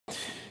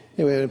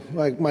Anyway,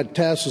 my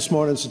task this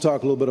morning is to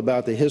talk a little bit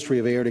about the history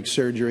of aortic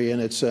surgery,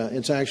 and it's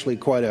actually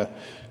quite a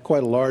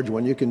large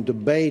one. You can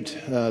debate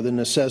the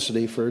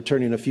necessity for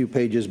turning a few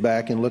pages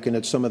back and looking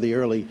at some of the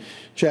early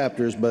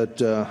chapters, but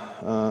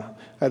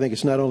I think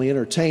it's not only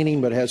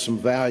entertaining but has some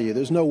value.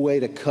 There's no way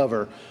to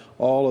cover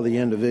all of the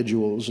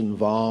individuals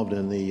involved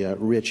in the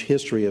rich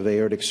history of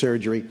aortic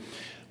surgery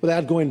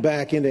without going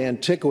back into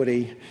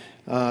antiquity.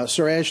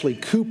 Sir Ashley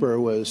Cooper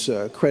was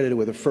credited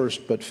with the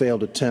first but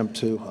failed attempt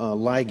to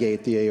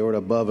ligate the aorta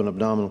above an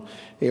abdominal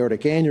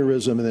aortic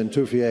aneurysm, and then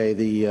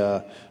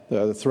Touffier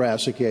the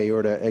thoracic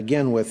aorta,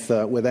 again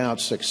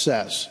without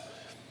success.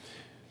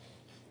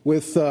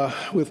 With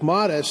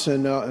Modis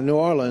in New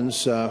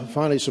Orleans,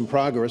 finally some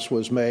progress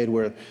was made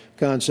where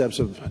concepts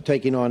of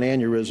taking on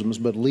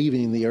aneurysms but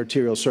leaving the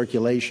arterial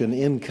circulation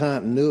in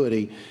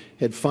continuity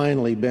had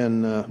finally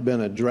been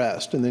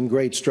addressed, and then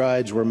great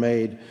strides were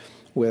made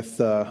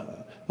with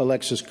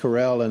Alexis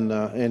Carrel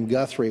and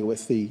Guthrie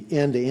with the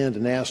end-to-end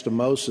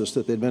anastomosis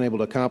that they'd been able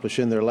to accomplish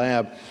in their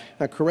lab.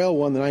 Carrel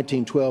won the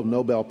 1912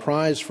 Nobel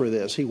Prize for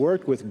this. He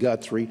worked with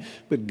Guthrie,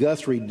 but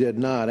Guthrie did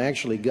not.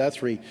 Actually,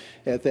 Guthrie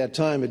at that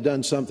time had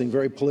done something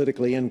very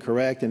politically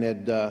incorrect and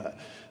had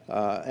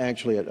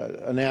actually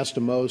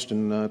anastomosed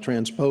and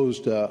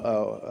transposed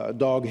a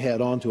dog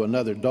head onto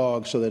another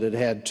dog so that it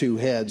had two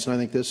heads. And I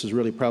think this is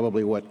really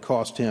probably what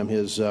cost him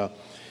his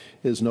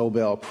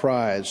Nobel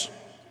Prize.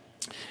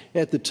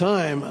 At the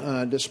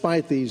time,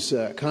 despite these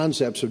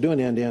concepts of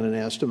doing end-to-end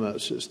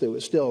anastomosis, there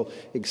was still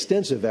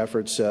extensive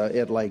efforts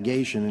at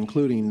ligation,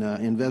 including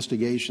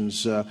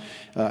investigations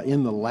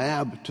in the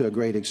lab to a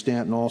great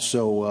extent, and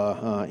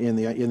also in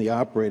the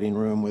operating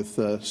room with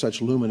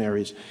such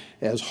luminaries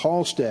as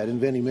Halsted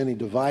inventing many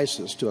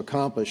devices to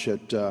accomplish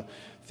it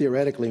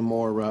theoretically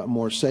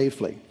more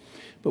safely.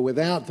 But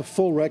without the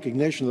full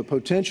recognition of the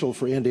potential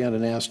for end-to-end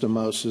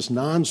anastomosis,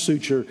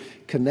 non-suture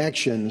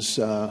connections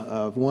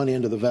of one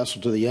end of the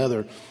vessel to the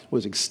other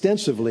was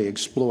extensively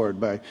explored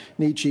by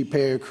Nietzsche,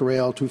 Peyer,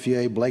 Carrel,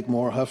 Touffier,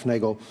 Blakemore,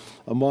 Hufnagel,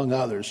 among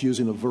others,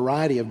 using a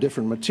variety of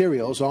different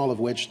materials, all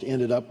of which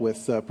ended up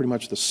with pretty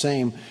much the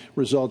same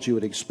results you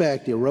would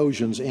expect,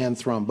 erosions and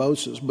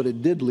thrombosis. But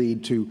it did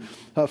lead to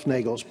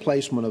Hufnagel's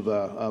placement of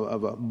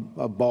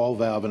a ball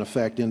valve, in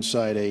effect,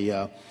 inside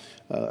a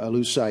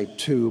lucite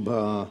tube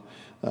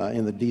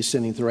in the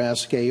descending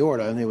thoracic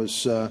aorta, and it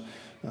was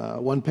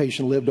one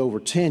patient lived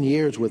over 10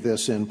 years with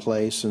this in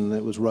place, and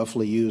it was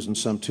roughly used in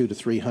some 200 to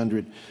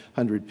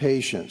 300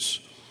 patients.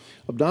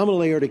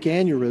 Abdominal aortic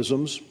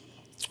aneurysms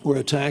were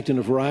attacked in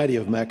a variety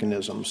of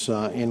mechanisms,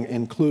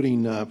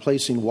 including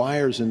placing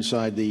wires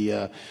inside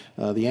the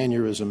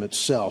aneurysm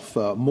itself.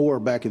 Moore,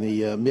 back in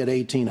the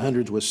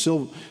mid-1800s, was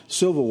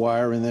silver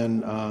wire, and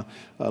then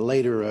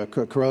later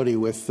Carodi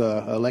with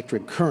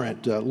electric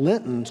current.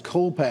 Linton's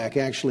cold pack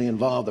actually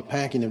involved the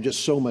packing of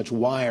just so much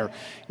wire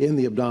in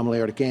the abdominal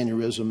aortic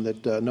aneurysm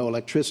that no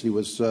electricity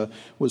was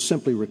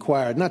simply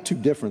required. Not too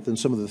different than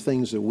some of the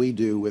things that we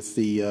do with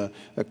the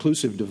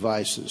occlusive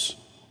devices.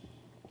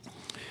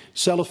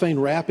 Cellophane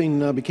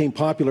wrapping became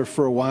popular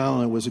for a while,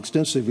 and it was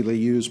extensively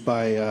used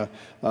by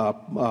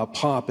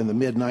Popp in the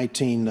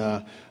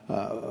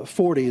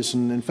mid-1940s.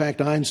 And in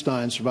fact,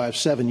 Einstein survived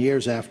 7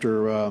 years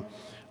after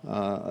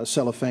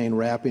cellophane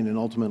wrapping and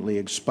ultimately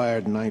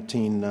expired in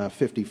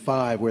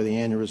 1955, where the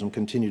aneurysm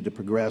continued to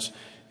progress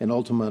and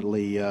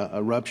ultimately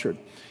ruptured.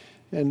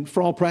 And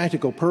for all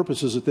practical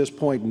purposes at this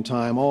point in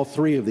time, all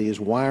three of these,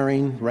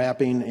 wiring,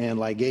 wrapping, and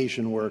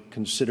ligation, were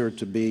considered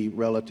to be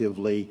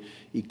relatively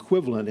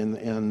equivalent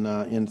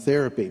in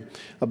therapy.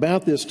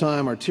 About this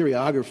time,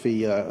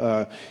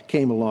 arteriography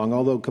came along.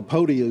 Although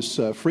Capote is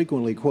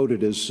frequently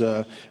quoted as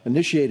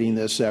initiating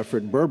this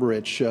effort,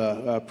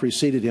 Berberich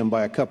preceded him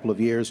by a couple of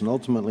years, and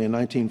ultimately in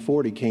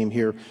 1940 came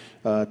here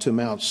to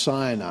Mount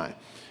Sinai.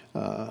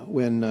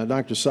 When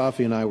Dr.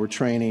 Safi and I were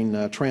training,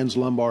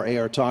 translumbar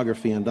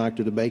aortography in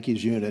Dr.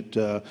 DeBakey's unit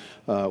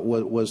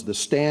was the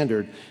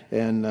standard,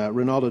 and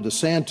Ronaldo dos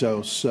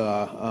Santos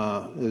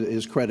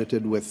is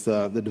credited with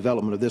the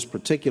development of this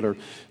particular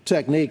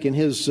technique. And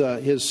his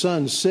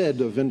son Sid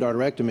of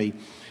endarterectomy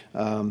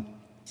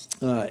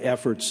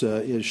efforts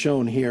is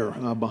shown here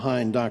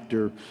behind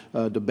Dr.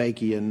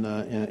 DeBakey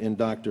and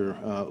Dr.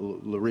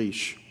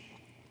 Lariche.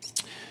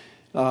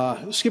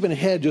 Skipping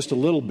ahead just a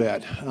little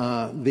bit,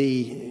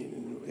 the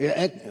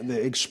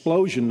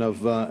explosion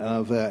of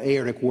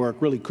aortic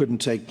work really couldn't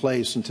take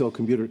place until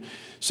computer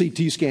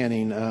CT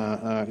scanning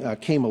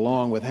came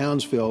along with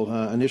Hounsfield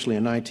initially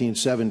in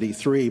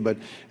 1973, but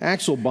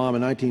Axelbaum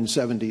in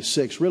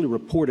 1976 really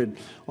reported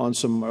on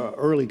some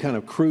early kind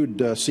of crude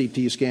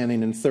CT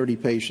scanning in 30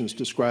 patients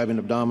describing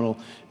abdominal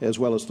as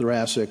well as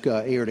thoracic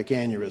aortic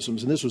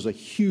aneurysms, and this was a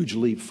huge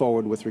leap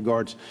forward with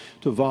regards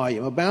to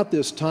volume. About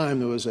this time,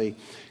 there was a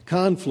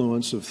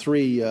confluence of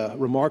three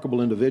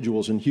remarkable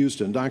individuals in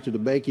Houston: Dr.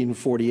 DeBakey in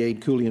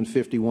 48, Cooley in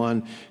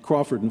 51,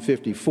 Crawford in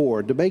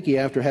 54. DeBakey,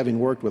 after having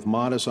worked with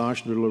Modis,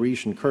 Oshler,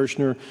 Lariche, and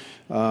Kirshner,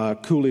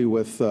 Cooley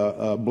with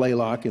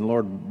Blaylock and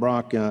Lord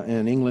Brock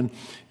in England,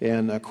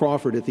 and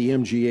Crawford at the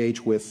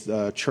MGH with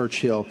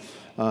Churchill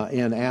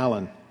and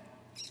Allen.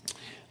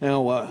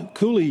 Now,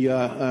 Cooley,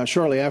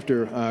 shortly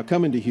after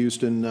coming to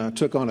Houston,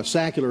 took on a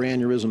saccular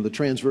aneurysm of the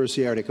transverse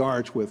aortic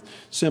arch with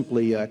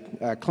simply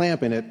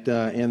clamping it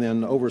and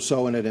then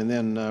oversewing it and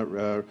then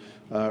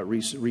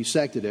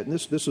resected it. And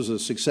this was a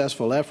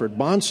successful effort.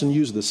 Bonson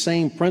used the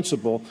same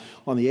principle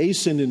on the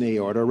ascending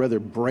aorta, a rather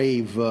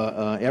brave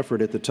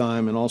effort at the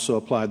time, and also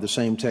applied the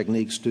same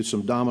techniques to some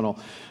abdominal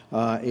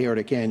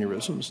aortic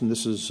aneurysms. And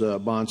this is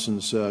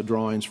Bonson's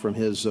drawings from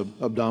his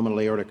abdominal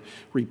aortic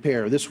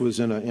repair. This was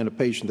in a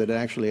patient that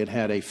actually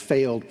had a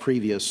failed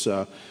previous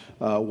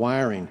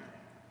wiring.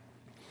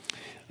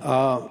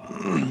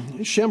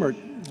 Schemmert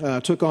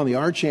took on the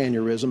arch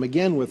aneurysm,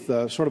 again with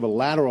sort of a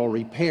lateral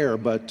repair,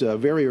 but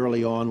very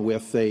early on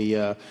with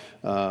the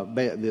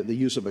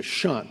use of a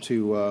shunt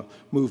to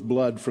move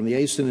blood from the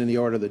ascending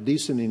aorta to the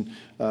descending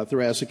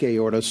thoracic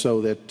aorta so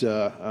that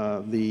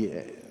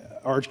the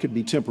arch could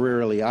be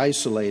temporarily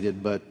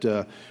isolated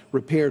but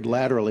repaired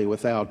laterally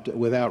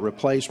without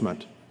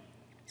replacement.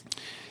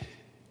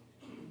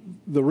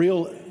 The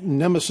real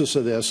nemesis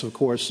of this, of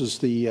course, is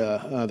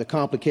the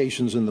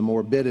complications and the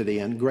morbidity,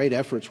 and great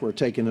efforts were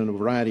taken in a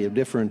variety of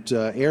different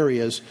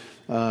areas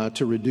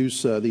to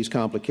reduce these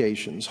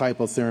complications: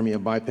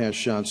 hypothermia, bypass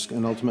shunts,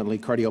 and ultimately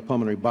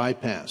cardiopulmonary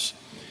bypass.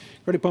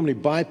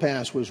 Cardiopulmonary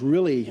bypass was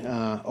really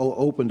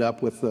opened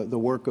up with the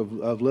work of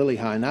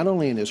Lillihei, not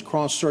only in his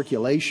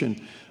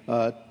cross-circulation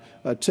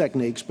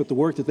techniques, but the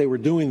work that they were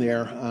doing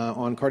there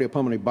on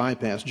cardiopulmonary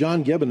bypass.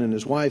 John Gibbon and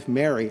his wife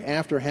Mary,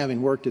 after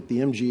having worked at the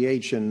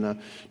MGH in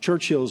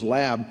Churchill's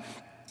lab,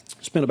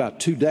 spent about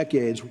 2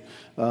 decades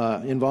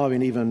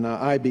involving even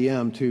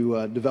IBM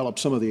to develop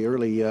some of the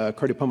early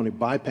cardiopulmonary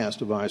bypass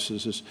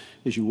devices,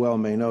 as you well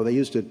may know. They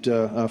used it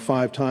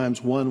 5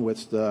 times, one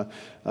with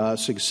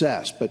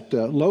success. But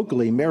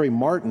locally, Mary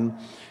Martin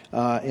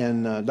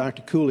and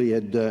Dr. Cooley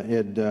had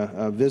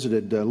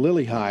visited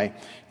Lillihei,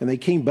 and they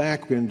came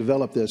back and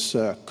developed this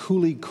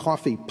Cooley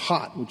coffee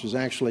pot, which is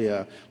actually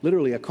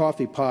literally a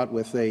coffee pot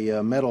with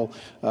a metal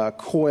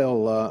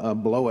coil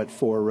below it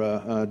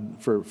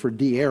for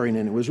de-airing,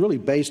 and it was really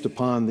based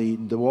upon the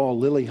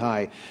DeWalt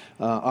Lillihei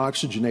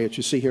oxygenator that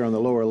you see here on the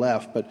lower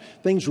left. But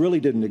things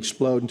really didn't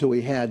explode until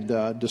we had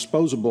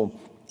disposable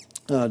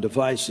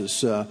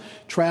devices.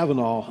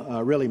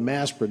 Travenol really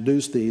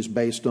mass-produced these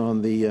based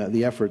on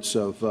the efforts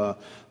of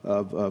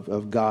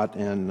Gott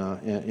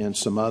and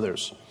some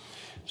others.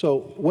 So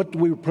what do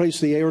we replace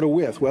the aorta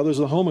with? Well, there's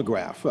the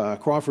homograph.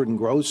 Crawford and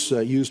Gross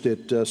used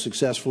it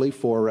successfully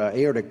for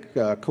aortic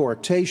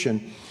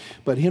coarctation,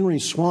 but Henry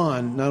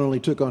Swan not only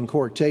took on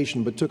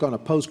coarctation, but took on a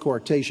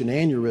post-coarctation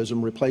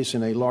aneurysm,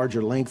 replacing a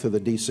larger length of the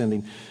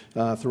descending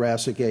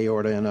thoracic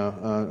aorta in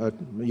a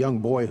young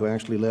boy who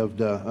actually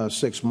lived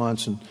 6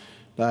 months and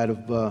died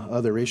of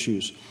other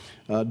issues.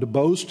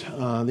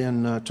 DeBost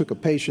then took a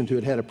patient who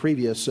had had a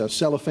previous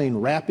cellophane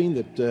wrapping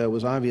that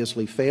was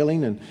obviously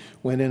failing and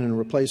went in and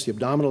replaced the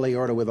abdominal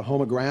aorta with a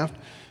homograft.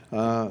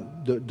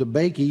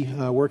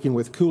 DeBakey, working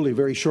with Cooley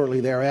very shortly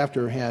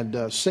thereafter,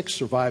 had 6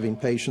 surviving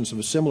patients of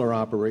a similar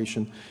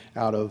operation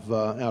out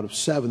of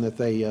 7 that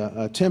they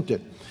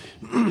attempted.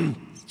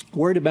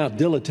 Worried about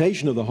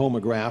dilatation of the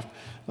homograft,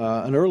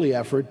 an early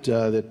effort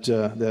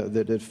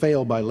that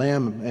failed by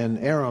Lamb and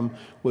Aram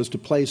was to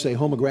place a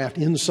homograft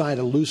inside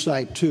a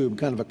lucite tube,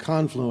 kind of a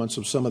confluence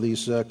of some of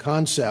these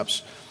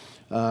concepts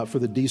for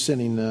the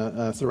descending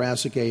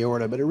thoracic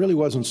aorta, but it really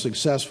wasn't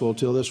successful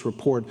until this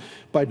report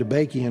by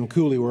DeBakey and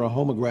Cooley, where a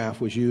homograph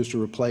was used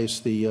to replace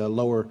the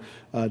lower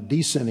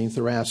descending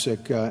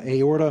thoracic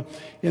aorta,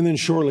 and then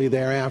shortly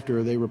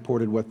thereafter they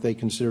reported what they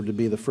considered to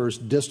be the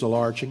first distal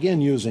arch, again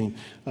using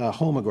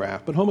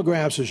homograph. But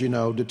homographs, as you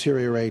know,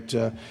 deteriorate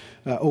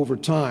over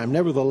time.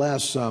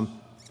 Nevertheless,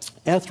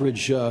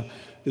 Etheridge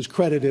is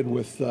credited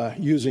with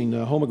using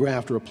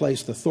homograph to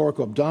replace the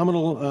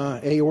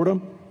thoracoabdominal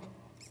aorta,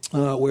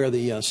 where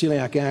the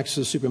celiac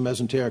axis,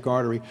 supramesenteric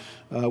artery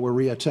were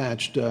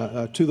reattached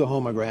to the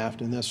homograft,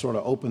 and this sort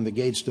of opened the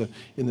gates to,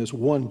 in this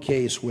one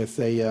case with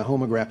a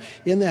homograph.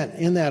 In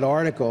that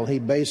article, he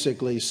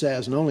basically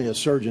says, and only a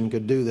surgeon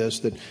could do this,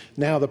 that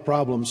now the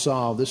problem's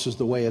solved. This is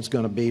the way it's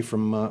going to be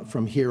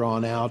from here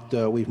on out.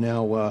 We've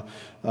now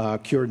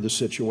cured the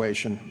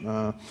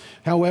situation.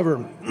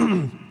 However,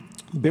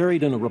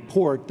 buried in a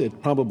report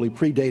that probably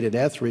predated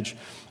Etheridge,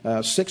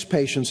 6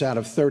 patients out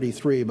of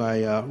 33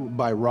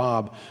 by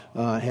Robb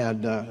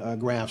had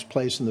grafts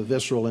placed in the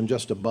visceral and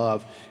just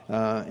above,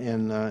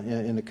 and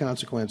in the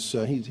consequence,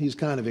 he's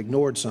kind of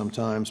ignored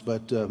sometimes,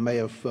 but may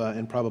have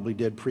and probably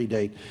did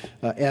predate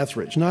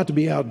Etheridge. Not to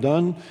be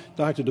outdone,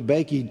 Dr.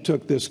 DeBakey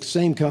took this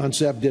same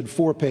concept, did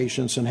 4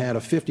 patients, and had a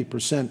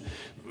 50%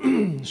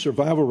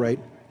 survival rate.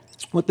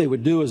 What they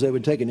would do is they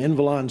would take an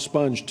Invalon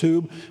sponge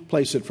tube,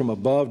 place it from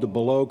above to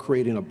below,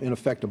 creating, in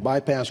effect, a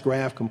bypass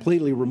graft,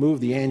 completely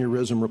remove the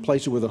aneurysm,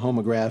 replace it with a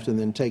homograft, and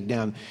then take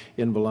down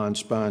Invalon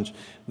sponge.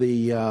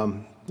 The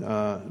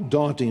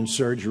daunting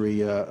surgery,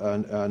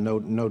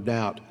 no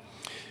doubt.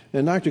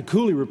 And Dr.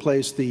 Cooley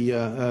replaced the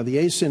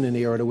ascending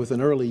aorta with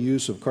an early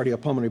use of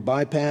cardiopulmonary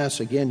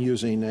bypass, again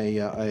using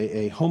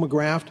a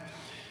homograft.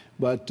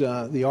 But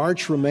the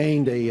arch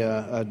remained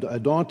a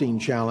daunting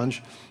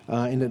challenge,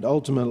 and it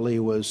ultimately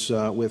was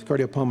with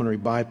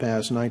cardiopulmonary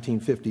bypass in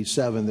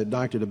 1957 that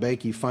Dr.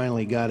 DeBakey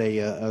finally got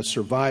a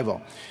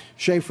survival.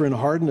 Schaefer and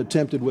Hardin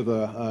attempted with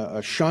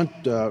a shunt,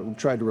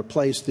 tried to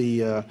replace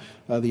the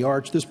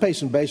arch. This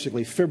patient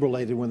basically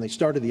fibrillated when they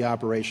started the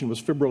operation,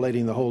 was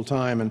fibrillating the whole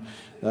time,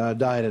 and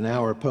died an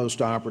hour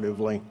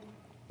post-operatively.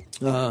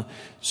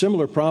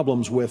 Similar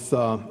problems with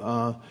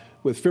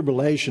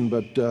fibrillation,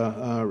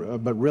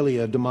 but really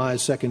a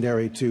demise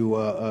secondary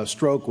to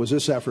stroke was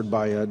this effort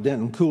by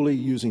Denton Cooley,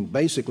 using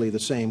basically the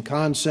same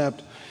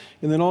concept.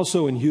 And then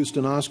also in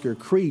Houston, Oscar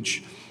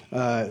Creech,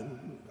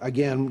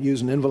 again,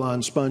 using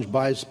Invalon sponge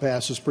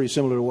bypass is pretty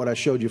similar to what I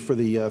showed you for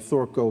the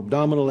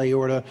thoracoabdominal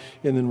aorta,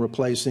 and then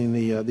replacing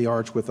the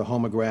arch with the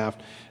homograft.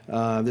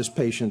 This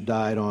patient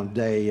died on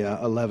day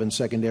 11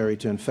 secondary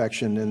to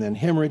infection and then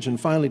hemorrhage. And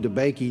finally,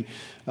 DeBakey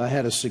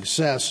had a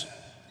success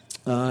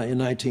in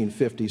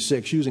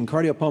 1956 using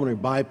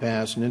cardiopulmonary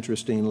bypass and,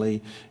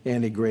 interestingly,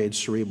 antegrade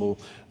cerebral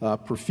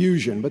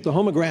perfusion. But the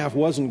homograph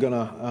wasn't going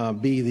to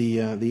be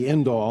the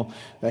end-all.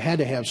 They had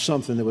to have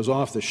something that was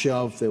off the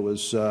shelf, that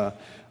was a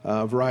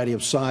variety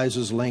of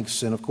sizes,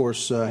 lengths, and, of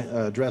course,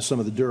 address some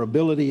of the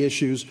durability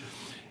issues.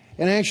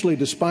 And actually,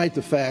 despite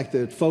the fact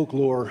that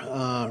folklore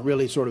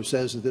really sort of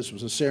says that this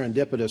was a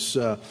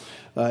serendipitous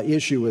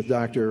issue with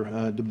Dr.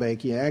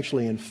 DeBakey,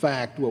 actually, in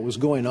fact, what was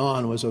going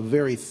on was a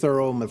very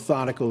thorough,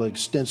 methodical,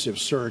 extensive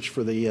search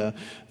for the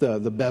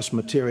best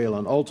material,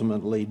 and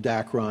ultimately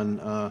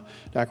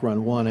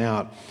Dacron won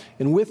out.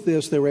 And with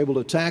this, they were able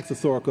to attack the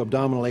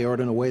thoracoabdominal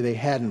aorta in a way they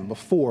hadn't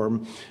before.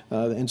 With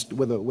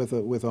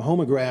a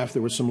homograph,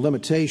 there were some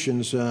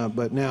limitations,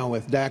 but now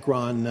with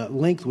Dacron,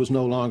 length was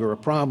no longer a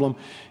problem.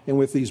 And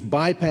with these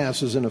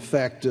bypasses, in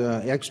effect,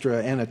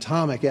 extra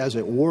anatomic as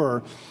it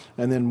were,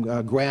 and then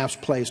grafts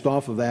placed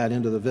off of that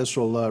into the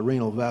visceral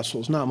renal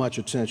vessels, not much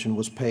attention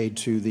was paid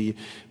to the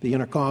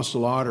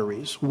intercostal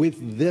arteries.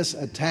 With this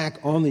attack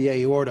on the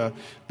aorta,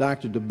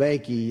 Dr.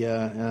 DeBakey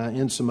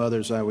and some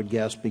others, I would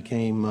guess,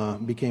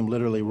 became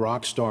literally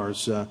rock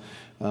stars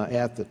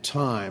at the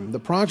time. The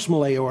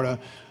proximal aorta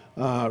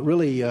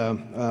really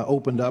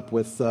opened up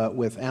with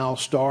Al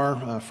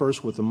Starr,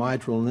 first with the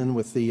mitral and then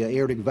with the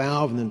aortic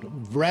valve, and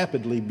then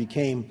rapidly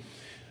became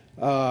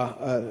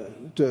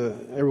to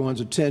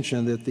everyone's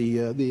attention that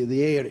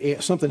the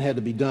something had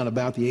to be done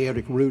about the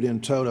aortic root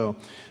in toto.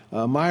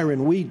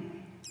 Myron Wheat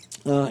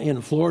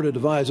in Florida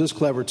devised this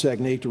clever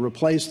technique to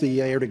replace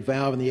the aortic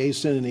valve and the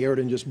ascend in the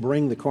aorta and just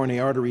bring the coronary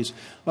arteries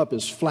up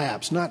as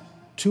flaps, not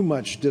too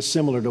much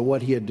dissimilar to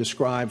what he had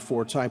described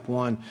for type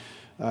 1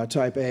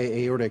 type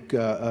A aortic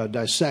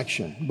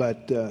dissection.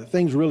 But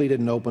things really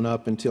didn't open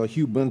up until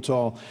Hugh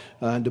Buntal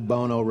and De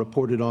Bono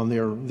reported on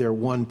their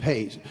one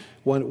case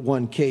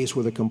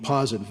with a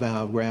composite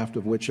valve graft,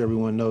 of which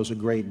everyone knows a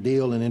great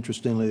deal. And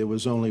interestingly, there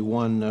was only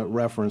one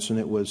reference, and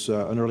it was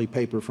an early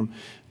paper from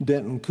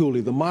Denton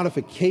Cooley. The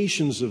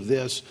modifications of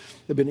this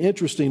have been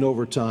interesting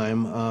over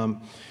time.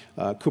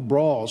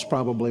 Cabral's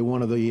probably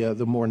one of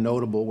the more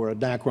notable, where a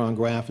Dacron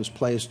graft is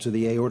placed to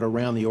the aorta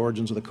around the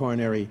origins of the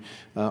coronary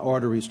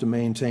arteries to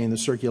maintain the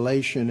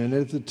circulation. And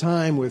at the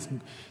time, with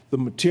the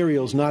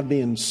materials not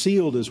being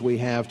sealed as we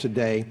have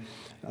today,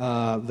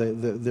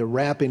 the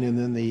wrapping and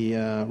then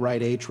the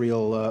right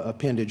atrial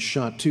appendage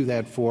shunt to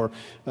that for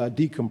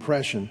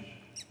decompression.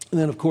 And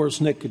then, of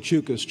course, Nick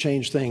Kachukas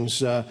changed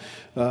things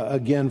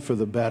again for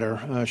the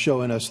better,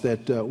 showing us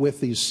that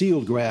with these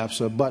sealed grafts,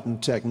 a button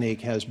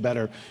technique has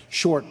better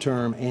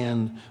short-term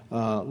and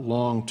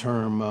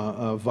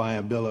long-term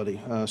viability.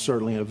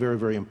 Certainly a very,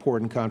 very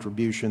important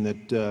contribution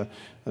that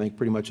I think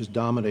pretty much has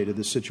dominated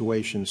the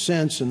situation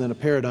since. And then a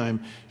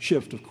paradigm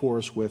shift, of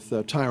course, with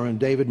Tyron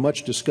David.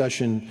 Much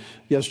discussion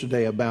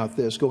yesterday about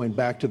this, going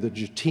back to the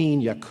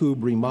Jatin-Yacoub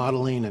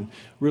remodeling and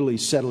really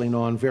settling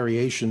on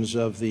variations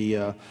of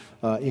the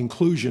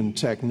inclusion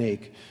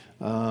technique.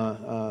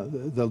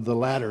 The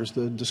ladders,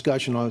 the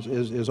discussion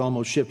is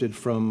almost shifted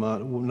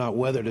from not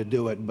whether to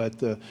do it, but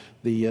the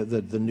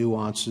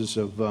nuances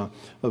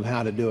of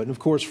how to do it. And of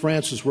course,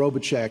 Francis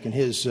Robachek and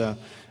his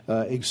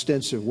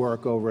extensive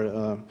work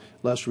over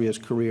illustrious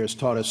career has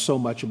taught us so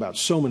much about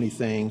so many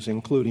things,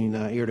 including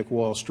aortic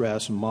wall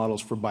stress and models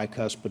for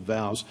bicuspid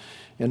valves,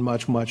 and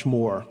much, much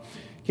more.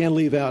 Can't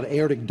leave out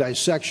aortic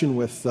dissection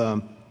with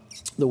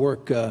the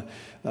work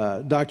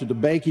Dr.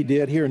 DeBakey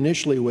did here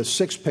initially with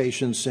 6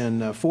 patients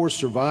and 4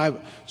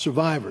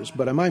 survivors.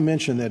 But I might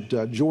mention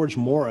that George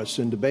Morris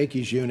in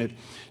DeBakey's unit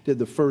did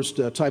the first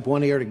type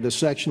 1 aortic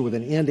dissection with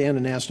an end-to-end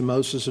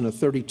anastomosis in a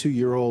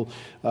 32-year-old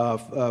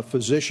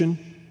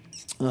physician.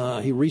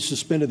 He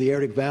resuspended the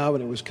aortic valve,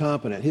 and it was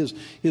competent.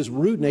 His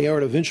root and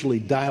aorta eventually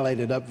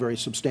dilated up very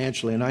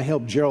substantially, and I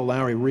helped Gerald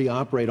Lowry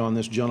reoperate on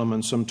this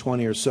gentleman some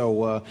 20 or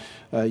so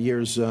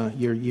years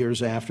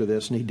after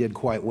this, and he did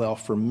quite well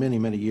for many,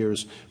 many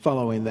years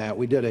following that.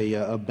 We did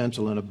a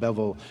bental and a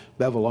bevel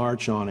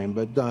arch on him,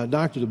 but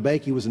Dr.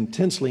 DeBakey was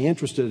intensely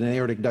interested in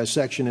aortic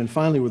dissection, and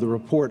finally, with a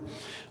report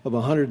of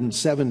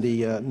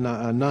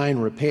 179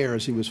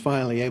 repairs, he was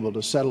finally able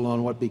to settle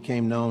on what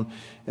became known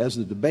as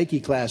the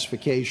DeBakey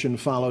classification,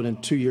 followed in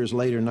 2 years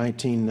later,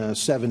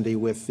 1970,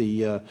 with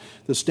the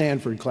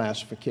Stanford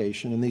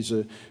classification. And these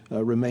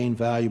remain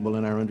valuable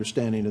in our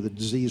understanding of the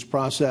disease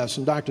process.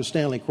 And Dr.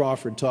 Stanley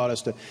Crawford taught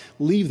us to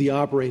leave the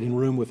operating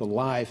room with a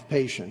live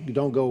patient. You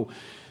don't go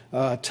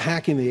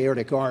attacking the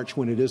aortic arch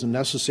when it isn't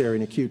necessary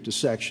in acute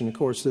dissection. Of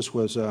course, this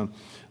was a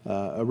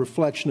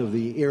reflection of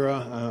the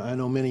era. I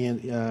know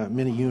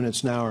many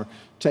units now are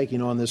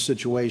taking on this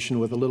situation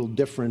with a little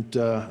different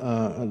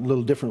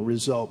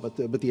result. But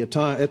at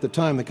the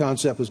time, the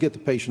concept was get the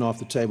patient off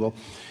the table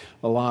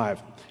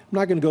alive. I'm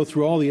not going to go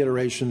through all the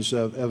iterations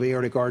of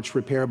aortic arch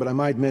repair, but I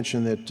might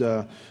mention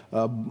that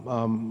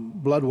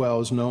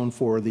Bloodwell is known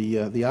for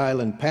the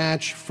island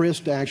patch.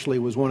 Frist actually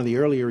was one of the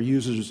earlier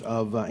users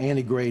of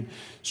antegrade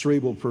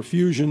cerebral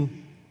perfusion,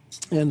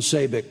 and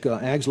Sabic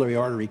axillary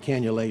artery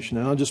cannulation.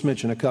 And I'll just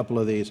mention a couple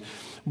of these.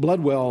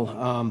 Bloodwell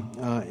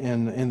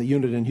in the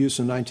unit in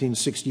Houston in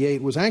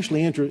 1968 was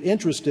actually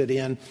interested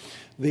in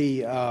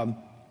the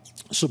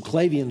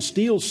subclavian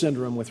steel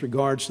syndrome with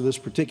regards to this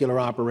particular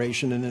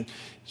operation, and it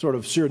sort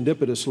of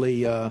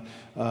serendipitously,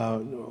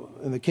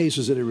 in the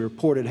cases that he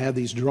reported, had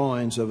these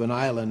drawings of an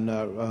island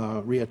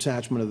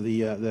reattachment of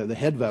the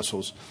head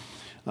vessels.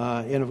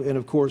 And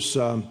of course,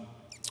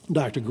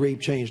 Dr.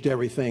 Greep changed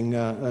everything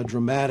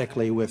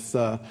dramatically with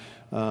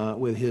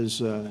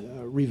his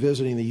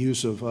revisiting the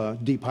use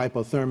of deep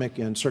hypothermic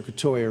and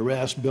circulatory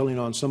arrest, building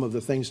on some of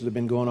the things that have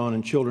been going on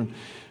in children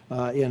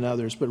in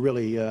others, but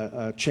really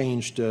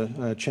changed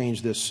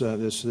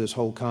this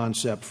whole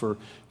concept for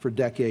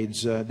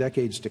decades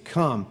to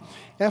come.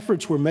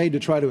 Efforts were made to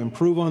try to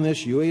improve on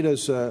this.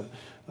 UEDA's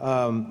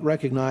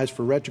recognized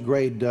for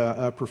retrograde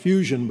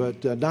perfusion,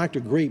 but Dr.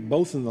 Greep,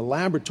 both in the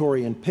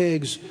laboratory in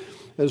pigs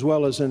as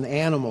well as in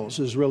animals,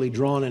 is really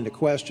drawn into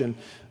question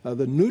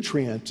the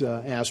nutrient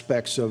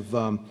aspects of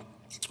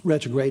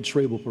retrograde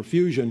cerebral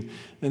perfusion.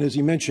 And as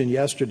he mentioned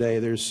yesterday,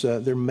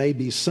 there may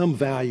be some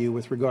value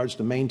with regards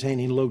to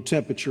maintaining low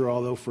temperature,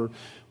 although for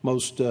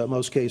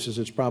most cases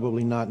it's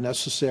probably not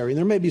necessary. And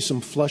there may be some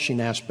flushing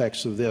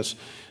aspects of this,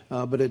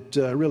 but it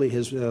really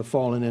has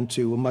fallen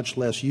into much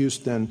less use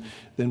than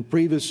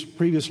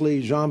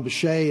previously. Jean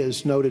Bichet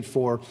is noted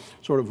for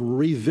sort of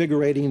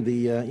revigorating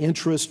the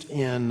interest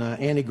in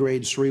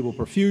antegrade cerebral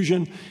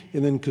perfusion,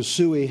 and then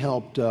Kasui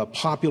helped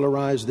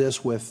popularize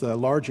this with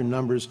larger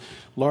numbers,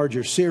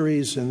 larger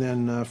series, and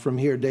then from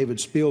here David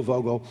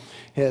Spielvogel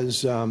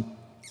has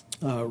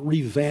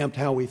revamped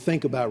how we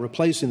think about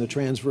replacing the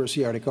transverse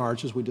aortic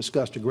arch, as we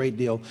discussed a great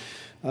deal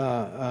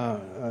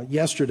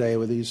yesterday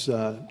with these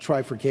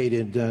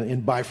trifurcated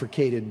and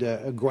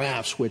bifurcated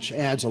grafts, which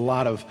adds a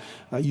lot of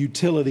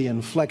utility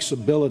and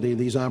flexibility to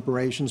these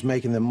operations,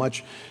 making them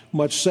much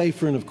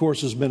safer, and of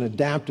course has been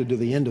adapted to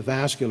the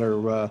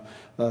endovascular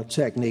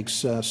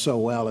techniques so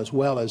well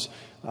as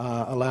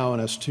allowing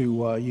us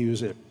to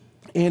use it.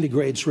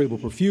 Antegrade cerebral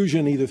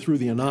perfusion, either through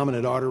the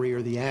innominate artery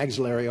or the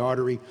axillary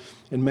artery,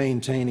 and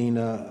maintaining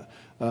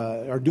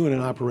or doing an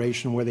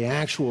operation where the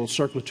actual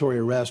circulatory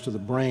arrest of the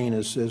brain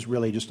is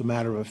really just a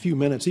matter of a few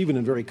minutes, even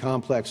in very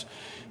complex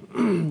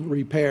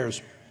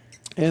repairs.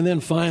 And then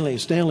finally,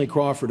 Stanley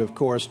Crawford, of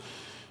course,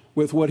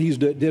 with what he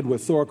did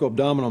with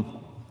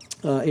thoracoabdominal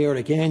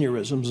aortic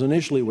aneurysms,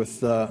 initially with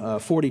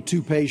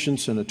 42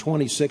 patients and a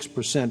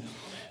 26%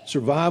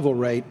 survival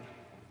rate.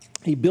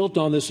 He built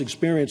on this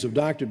experience of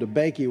Dr.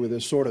 DeBakey with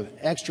this sort of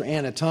extra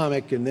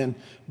anatomic, and then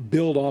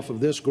build off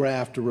of this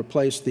graft to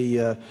replace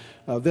the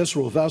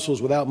visceral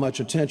vessels without much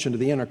attention to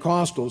the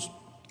intercostals,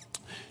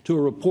 to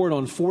a report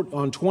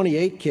on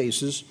 28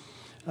 cases,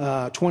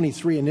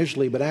 23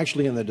 initially, but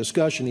actually in the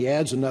discussion he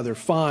adds another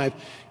 5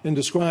 and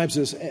describes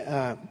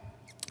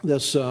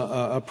this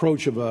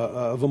approach of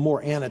a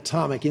more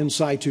anatomic in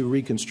situ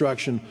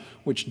reconstruction,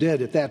 which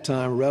did at that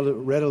time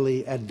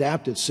readily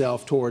adapt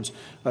itself towards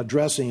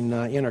addressing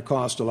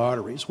intercostal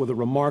arteries with a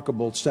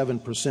remarkable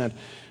 7%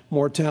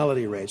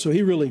 mortality rate. So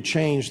he really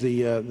changed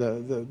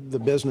the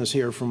business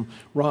here from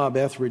Rob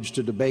Etheridge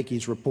to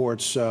DeBakey's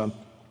reports down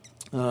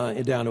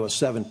to a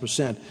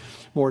 7%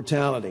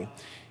 mortality.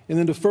 And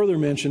then to further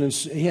mention,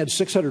 he had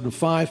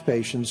 605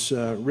 patients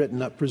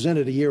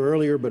presented a year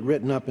earlier, but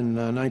written up in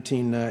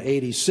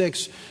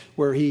 1986,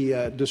 where he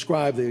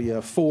described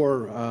the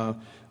 4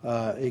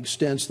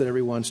 extents that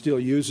everyone still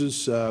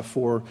uses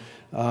for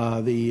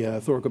the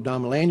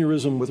thoracoabdominal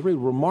aneurysm, with really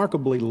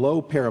remarkably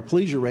low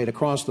paraplegia rate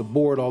across the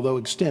board, although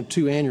extent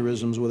 2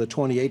 aneurysms with a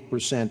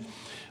 28%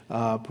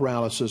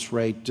 paralysis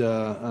rate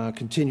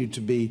continued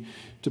to be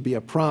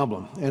a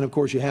problem. And of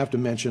course, you have to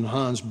mention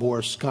Hans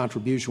Borst's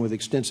contribution with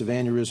extensive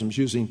aneurysms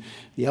using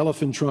the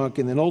elephant trunk,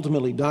 and then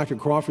ultimately Dr.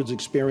 Crawford's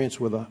experience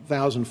with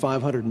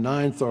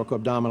 1,509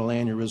 thoracoabdominal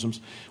aneurysms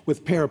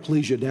with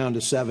paraplegia down to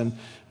 7%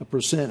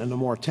 and a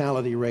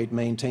mortality rate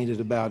maintained at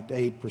about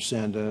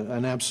 8%.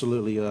 An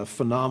absolutely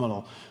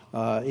phenomenal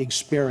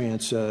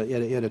experience at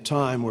a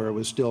time where it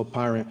was still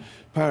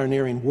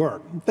pioneering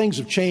work. Things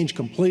have changed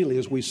completely,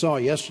 as we saw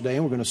yesterday,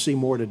 and we're going to see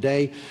more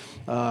today.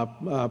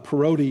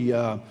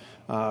 Perotti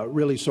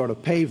really sort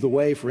of paved the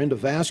way for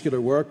endovascular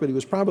work, but he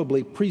was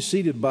probably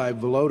preceded by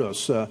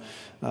Velotos.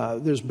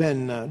 There's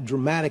been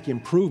dramatic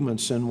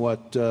improvements in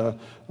what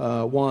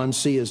Juan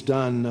C. has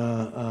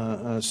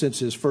done since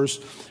his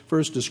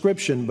first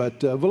description, but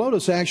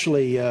Velotos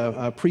actually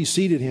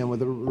preceded him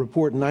with a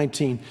report in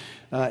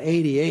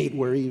 1988,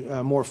 where he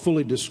more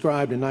fully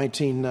described in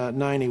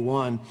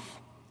 1991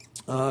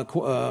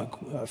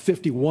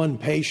 51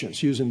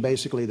 patients using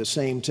basically the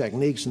same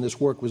techniques, and this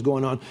work was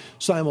going on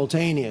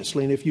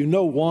simultaneously. And if you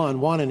know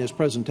Juan in his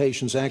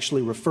presentations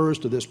actually refers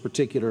to this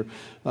particular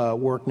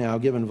work now,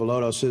 given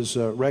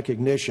Velotos'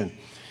 recognition.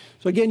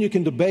 So again, you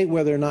can debate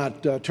whether or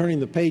not turning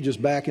the pages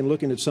back and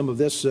looking at some of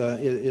this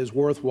is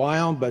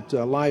worthwhile, but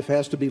life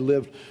has to be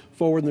lived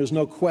forward, and there's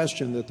no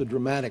question that the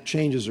dramatic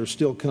changes are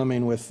still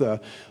coming, with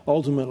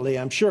ultimately,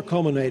 I'm sure,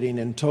 culminating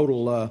in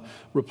total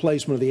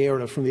replacement of the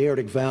aorta from the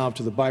aortic valve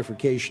to the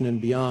bifurcation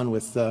and beyond,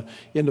 with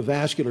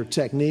endovascular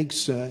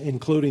techniques,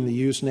 including the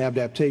use and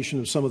adaptation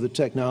of some of the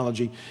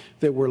technology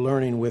that we're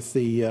learning with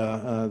the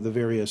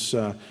various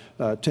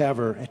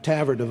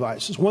TAVR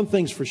devices. One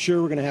thing's for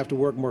sure, we're going to have to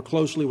work more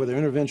closely with our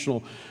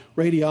interventional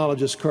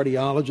radiologists,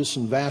 cardiologists,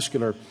 and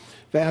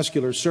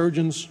vascular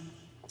surgeons.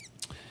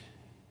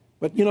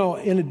 But, you know,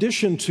 in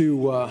addition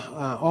to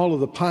all of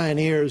the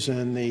pioneers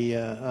and the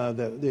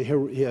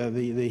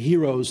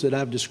heroes that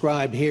I've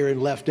described here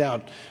and left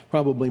out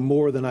probably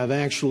more than I've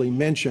actually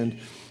mentioned,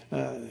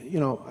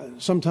 you know,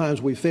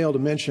 sometimes we fail to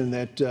mention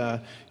that,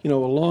 you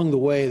know, along the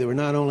way there were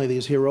not only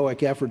these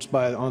heroic efforts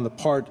on the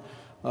part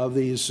of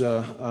these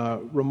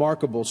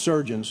remarkable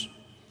surgeons,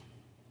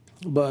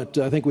 but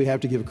I think we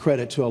have to give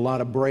credit to a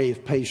lot of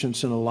brave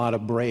patients and a lot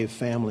of brave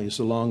families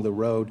along the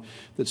road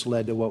that's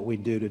led to what we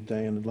do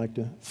today. And I'd like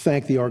to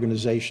thank the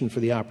organization for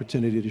the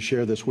opportunity to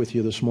share this with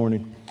you this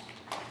morning.